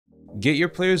Get your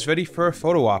players ready for a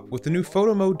photo op with the new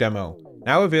Photo Mode demo,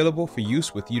 now available for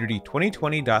use with Unity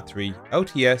 2020.3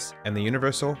 LTS and the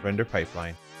Universal Render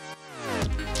Pipeline.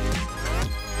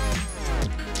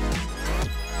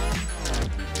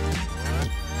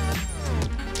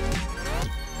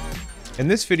 In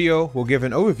this video, we'll give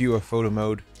an overview of Photo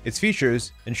Mode, its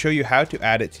features, and show you how to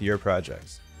add it to your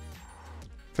projects.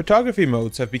 Photography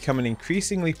modes have become an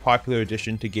increasingly popular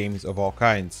addition to games of all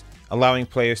kinds, allowing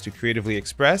players to creatively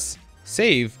express,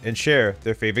 save, and share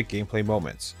their favorite gameplay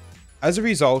moments. As a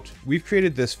result, we've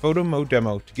created this Photo Mode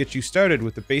demo to get you started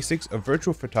with the basics of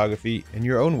virtual photography in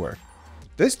your own work.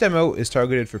 This demo is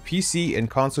targeted for PC and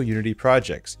console Unity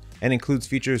projects, and includes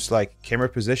features like camera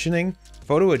positioning,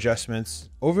 photo adjustments,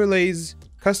 overlays,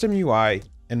 custom UI,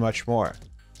 and much more.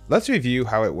 Let's review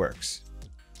how it works.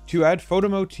 To add Photo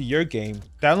Mode to your game,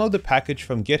 download the package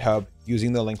from GitHub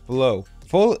using the link below.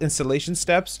 Full installation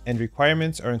steps and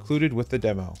requirements are included with the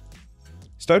demo.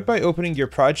 Start by opening your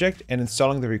project and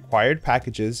installing the required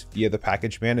packages via the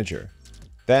package manager.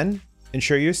 Then,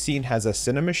 ensure your scene has a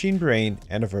Cinemachine Brain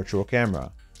and a virtual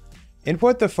camera.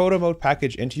 Import the Photo Mode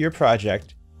package into your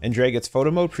project and drag its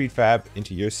Photo Mode prefab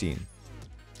into your scene.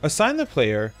 Assign the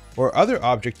player, or other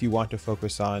object you want to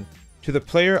focus on, to the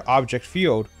player object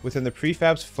field within the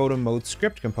prefab's Photo Mode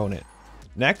script component.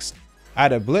 Next,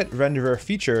 add a Blit renderer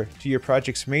feature to your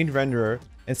project's main renderer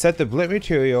and set the Blit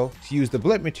material to use the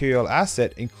Blit material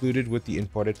asset included with the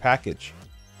imported package.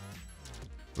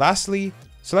 Lastly,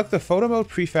 select the Photo Mode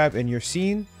prefab in your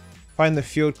scene, find the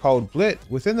field called Blit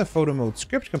within the Photo Mode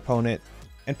script component,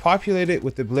 and populate it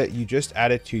with the Blit you just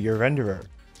added to your renderer.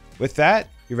 With that,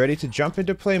 you're ready to jump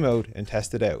into play mode and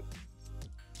test it out.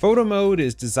 Photo Mode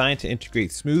is designed to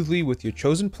integrate smoothly with your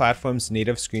chosen platform's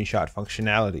native screenshot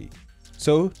functionality.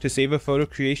 So, to save a photo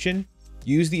creation,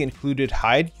 use the included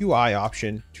Hide UI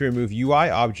option to remove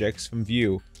UI objects from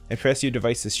view and press your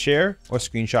device's Share or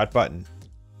Screenshot button.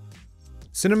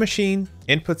 Cinemachine,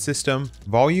 Input System,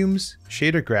 Volumes,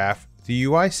 Shader Graph, the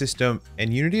UI system,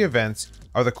 and Unity Events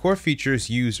are the core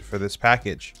features used for this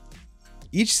package.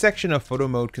 Each section of Photo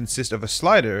Mode consists of a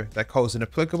slider that calls an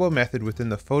applicable method within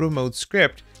the Photo Mode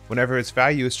script whenever its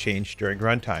value is changed during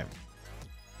runtime.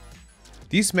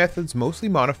 These methods mostly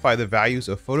modify the values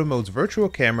of Photo Mode's virtual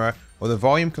camera or the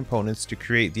volume components to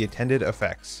create the intended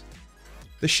effects.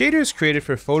 The shaders created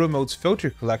for Photo Mode's filter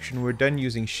collection were done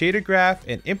using Shader Graph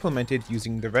and implemented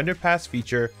using the Render Pass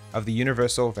feature of the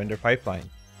Universal Render Pipeline.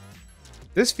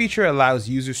 This feature allows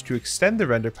users to extend the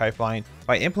render pipeline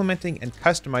by implementing and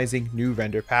customizing new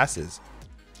render passes.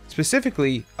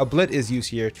 Specifically, a Blit is used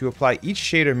here to apply each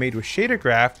shader made with Shader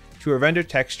Graph to a render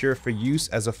texture for use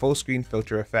as a full screen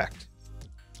filter effect.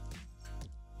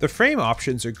 The frame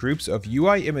options are groups of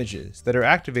UI images that are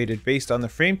activated based on the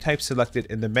frame type selected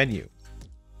in the menu.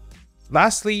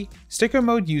 Lastly, Sticker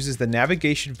Mode uses the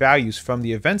navigation values from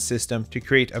the event system to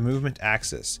create a movement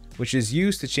axis, which is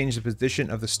used to change the position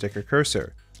of the sticker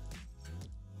cursor.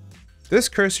 This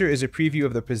cursor is a preview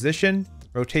of the position,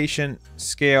 rotation,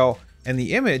 scale, and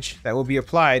the image that will be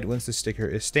applied once the sticker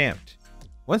is stamped.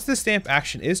 Once the stamp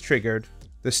action is triggered,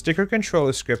 the sticker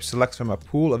controller script selects from a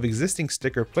pool of existing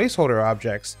sticker placeholder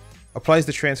objects, applies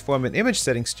the transform and image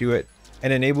settings to it,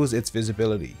 and enables its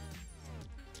visibility.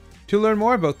 To learn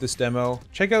more about this demo,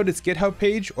 check out its GitHub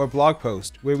page or blog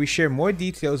post, where we share more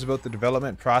details about the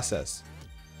development process.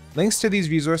 Links to these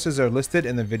resources are listed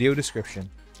in the video description.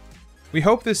 We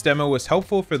hope this demo was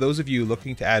helpful for those of you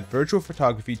looking to add virtual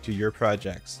photography to your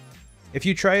projects. If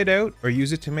you try it out or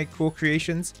use it to make cool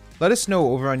creations, let us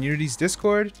know over on Unity's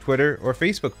Discord, Twitter, or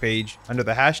Facebook page under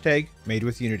the hashtag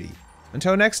MadeWithUnity.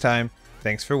 Until next time,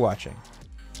 thanks for watching.